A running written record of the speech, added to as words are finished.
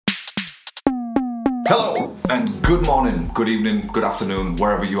Hello and good morning, good evening, good afternoon,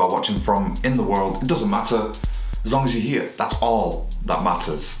 wherever you are watching from in the world. It doesn't matter, as long as you're here. That's all that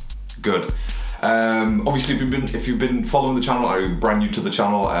matters. Good. Obviously, if you've been following the channel, or you're brand new to the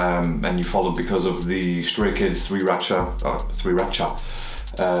channel, and you followed because of the Stray Kids 3Racha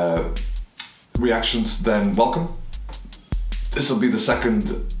reactions, then welcome. This will be the second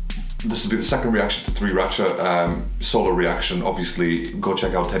reaction to 3Racha, solo reaction. Obviously, go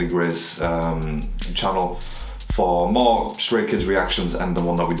check out Teddy Gray's channel for more Stray Kids reactions, and the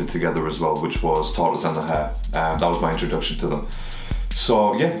one that we did together as well, which was Tortoise and the Hare. That was my introduction to them.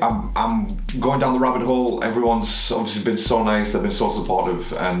 So yeah, I'm going down the rabbit hole. Everyone's obviously been so nice, they've been so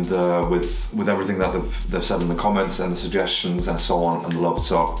supportive, and with everything that they've said in the comments and the suggestions and so on and love.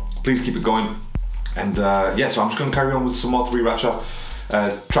 So please keep it going. And yeah, so I'm just going to carry on with some more 3Racha.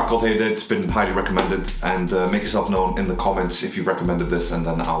 Track called HEYDAY. It's been highly recommended, and make yourself known in the comments if you've recommended this, and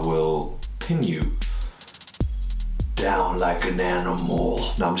then I will pin you down like an animal.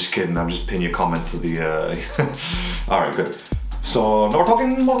 No, I'm just kidding. I'm just pin your comment to the. All right, good. So no more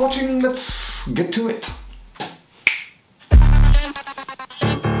talking, more watching. Let's get to it.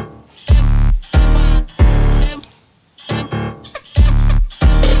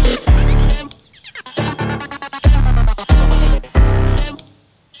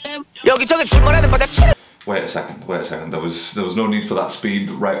 Wait a second. There was no need for that speed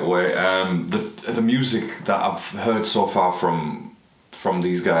right away. The music that I've heard so far from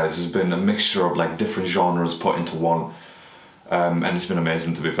these guys has been a mixture of like different genres put into one, and it's been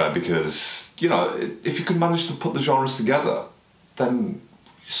amazing, to be fair, because you know, if you can manage to put the genres together, then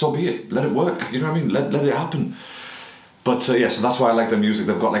so be it. Let it work. You know what I mean? Let it happen. But yeah, so that's why I like the music.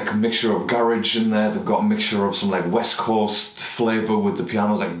 They've got like a mixture of garage in there. They've got a mixture of some like West Coast flavor with the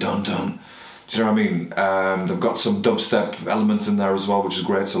pianos, like dun dun. Do you know what I mean? They've got some dubstep elements in there as well, which is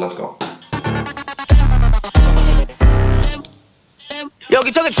great. So let's go.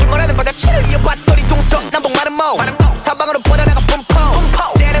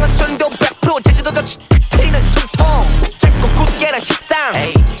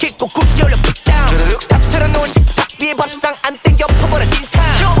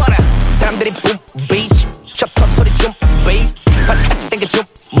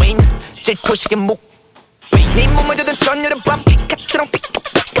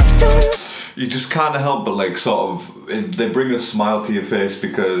 You just can't help but like sort of, they bring a smile to your face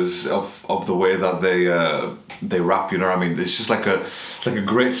because of the way that they rap, you know what I mean? It's just like a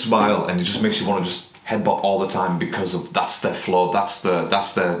great smile, and it just makes you want to just head bop all the time because of that's their flow, that's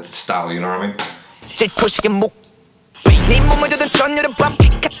their style, you know what I mean?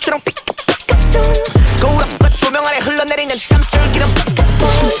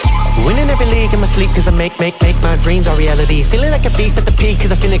 Winning every league in my sleep cause I make my dreams a reality. Feeling like a beast at the peak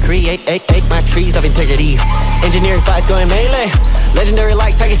cause I finna create my trees of integrity. Engineering fights going melee. Legendary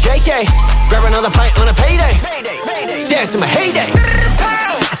like package JK. Grab another pint on a payday. Dance in my heyday.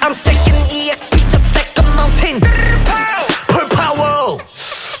 I'm staking ESP just like a mountain. Per power.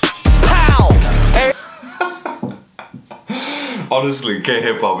 Pow. Honestly,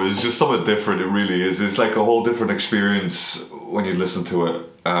 K-hip-hop is just something different. It really is. It's like a whole different experience when you listen to it.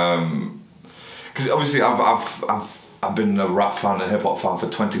 Because obviously I've been a rap fan, a hip-hop fan for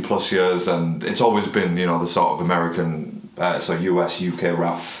 20 plus years, and it's always been, you know, the sort of American, so US, UK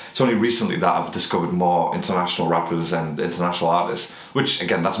rap. It's only recently that I've discovered more international rappers and international artists, which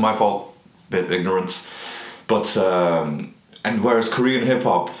again, that's my fault, bit of ignorance. But and whereas Korean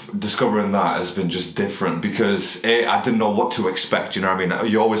hip-hop, discovering that has been just different because I didn't know what to expect, you know what I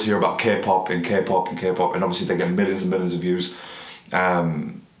mean? You always hear about K-pop and K-pop and K-pop, and obviously they get millions and millions of views.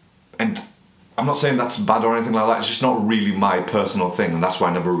 And I'm not saying that's bad or anything like that, it's just not really my personal thing, and that's why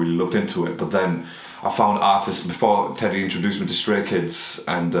I never really looked into it. But then I found artists, before Teddy introduced me to Stray Kids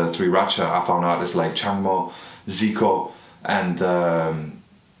and 3Racha, I found artists like Changmo, Zico, and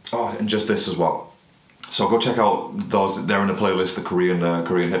Just This as well. So go check out those, they're in the playlist, the Korean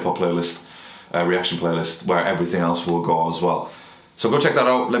hip-hop playlist, reaction playlist, where everything else will go as well. So go check that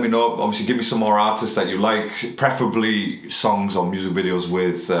out, let me know. Obviously give me some more artists that you like, preferably songs or music videos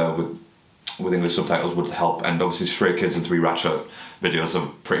with English subtitles would help, and obviously Stray Kids and 3Racha videos have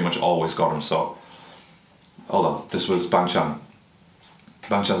pretty much always got them. So hold on, this was Bangchan.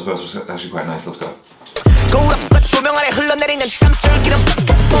 Bangchan's verse was actually quite nice, let's go.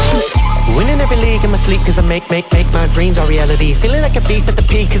 Winning every league in my sleep cause I make my dreams a reality. Feeling like a beast at the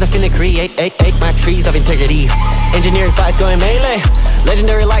peak cause I finna create my trees of integrity. Engineering fights going melee.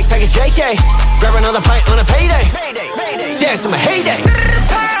 Legendary like package JK. Grab another pint on a payday. Dance in my heyday.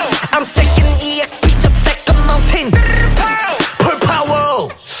 I'm staking ESP just like a mountain. Per power.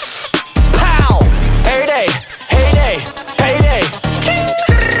 Pow.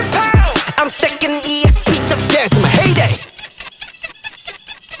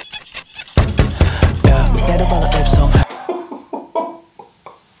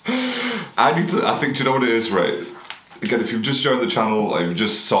 I think, do you know what it is, right? Again, if you've just joined the channel, or you've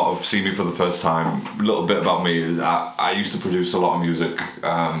just sort of seen me for the first time, a little bit about me is I used to produce a lot of music,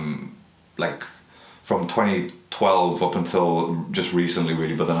 like from 2012 up until just recently,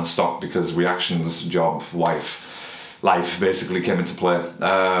 really. But then I stopped because reactions, job, life basically came into play.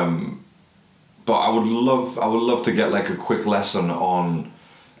 But I would love to get like a quick lesson on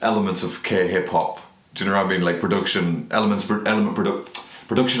elements of K hip hop. Do you know what I mean? Like production elements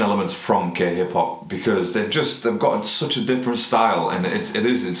from K hip hop, because they've got such a different style, and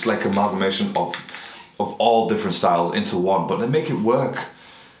it's like amalgamation of all different styles into one, but they make it work.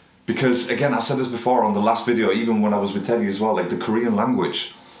 Because again, I said this before on the last video, even when I was with Teddy as well, like the Korean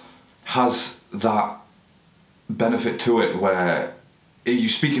language has that benefit to it where you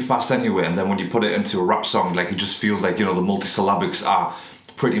speak it fast anyway, and then when you put it into a rap song, like it just feels like, you know, the multisyllabics are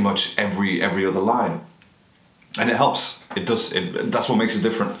pretty much every other line, and it helps. It does. That's what makes it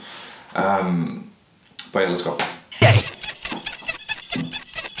different. But yeah, let's go.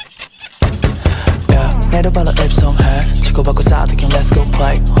 내려 발로 입성해 치고받고 싸우기 let's go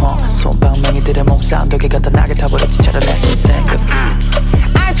play 손방망이들의 몸싸움덕에 갖다 나게 타버렸지 차라리 내 인생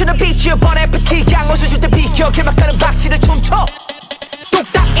I'm tryna beat you bon appetit 양호수 줄때 비켜 길막하는 박치를 춤춰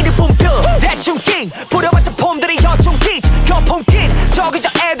뚝딱 이리 분표 대충 낀 부려봤자 폼들이 현충 기지 거품낀 저기 저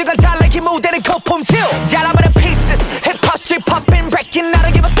애들과 달라기 무대는 거품til 잘라버린 pieces hip-hop street poppin' breaking I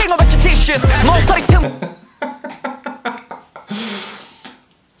don't give a thing about your dishes 몸소리 틈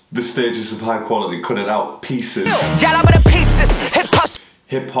The stages of high quality, cut it out, pieces.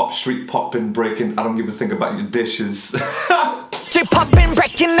 Hip hop, street popping, breaking. I don't give a thing about your dishes. Street popping,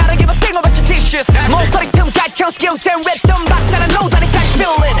 breaking. I don't give a thing about your dishes. 목소리 틈 got your skills and rhythm. 박자는 know that I got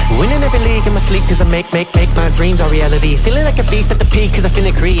feeling. Winning every league in my sleep, cause I make my dreams a reality. Feeling like a beast at the peak, cause I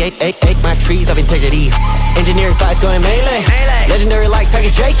finna create my trees of integrity. Engineering fights going melee. Legendary like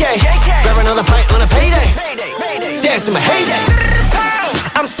Tiger JK. Grab another pint on a payday. Dance in my heyday.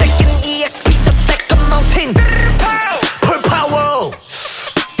 I'm sticking ESP just like a mountain. Pull power.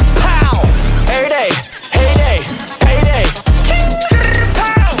 Pow. Heyday, heyday, heyday.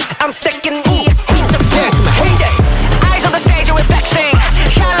 I'm sticking ESP just dance in my heyday. Eyes on the stage with flexing.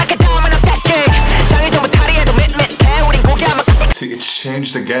 Shine like a diamond on that gauge. 상이 전부 다리에도 밋밋해. 우린 고개 한번. See, it's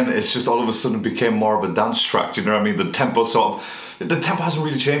changed again. It's just all of a sudden became more of a dance track. Do you know what I mean? The tempo hasn't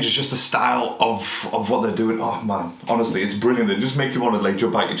really changed. It's just the style of what they're doing. Oh man, honestly, it's brilliant. They just make you want to like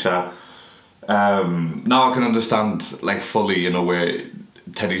jump out your chair. Now I can understand like fully in a way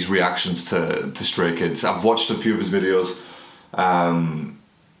Teddy's reactions to Stray Kids. I've watched a few of his videos, and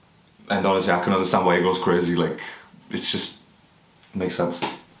honestly, I can understand why he goes crazy. Like, it's just makes sense.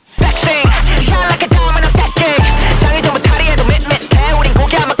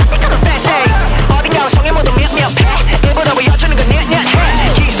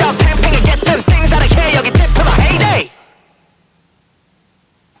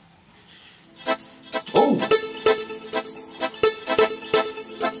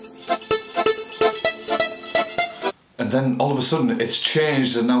 And then all of a sudden it's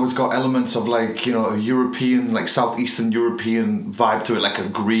changed, and now it's got elements of like, you know, a European, like Southeastern European vibe to it, like a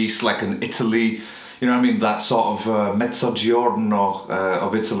Greece, like an Italy, you know what I mean? That sort of Mezzogiorno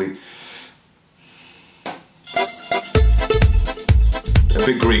of Italy. A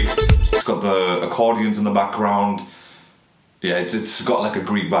bit Greek. It's got the accordions in the background. Yeah, it's got like a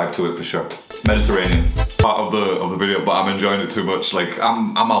Greek vibe to it for sure. Mediterranean part of the video, but I'm enjoying it too much. Like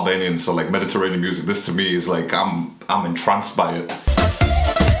I'm Albanian, so like Mediterranean music, this to me is like I'm entranced by it.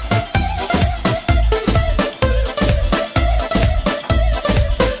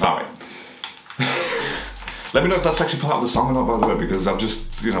 Alright. Let me know if that's actually part of the song or not, by the way, because I've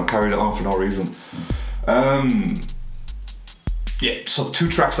just, you know, carried it on for no reason. Yeah, so 2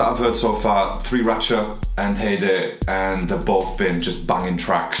 tracks that I've heard so far, 3Racha and HEYDAY, and they've both been just banging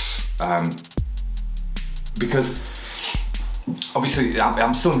tracks. Because obviously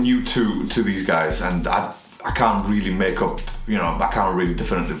I'm still new to these guys, and I can't really make up, you know, I can't really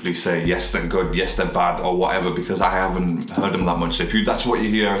definitively say yes they're good, yes they're bad, or whatever, because I haven't heard them that much. So if that's what you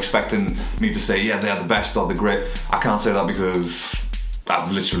hear expecting me to say, yeah, they're the best or they're great, I can't say that because I've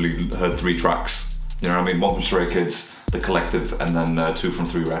literally heard 3 tracks. You know what I mean? 1 from Stray Kids, The Collective, and then 2 from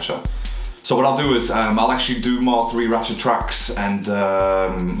 3Racha. So what I'll do is I'll actually do more 3Racha tracks, and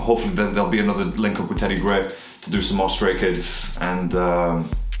hopefully there'll be another link up with Teddy Gray to do some more Stray Kids, and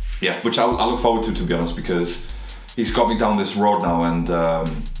yeah, which I look forward to be honest, because he's got me down this road now, and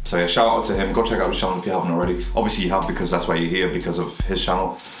so yeah, shout out to him. Go check out his channel if you haven't already. Obviously you have, because that's why you're here, because of his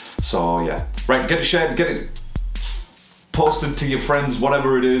channel. So yeah, right, get it shared, get it posted to your friends,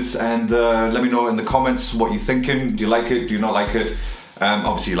 whatever it is, and let me know in the comments what you're thinking. Do you like it? Do you not like it?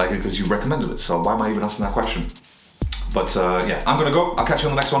 Obviously you like it because you recommended it, so why am I even asking that question? But yeah, I'm gonna go. I'll catch you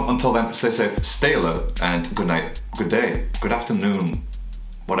on the next one. Until then, stay safe, stay alert, and good night, good day, good afternoon,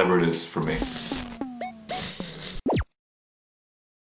 whatever it is for me.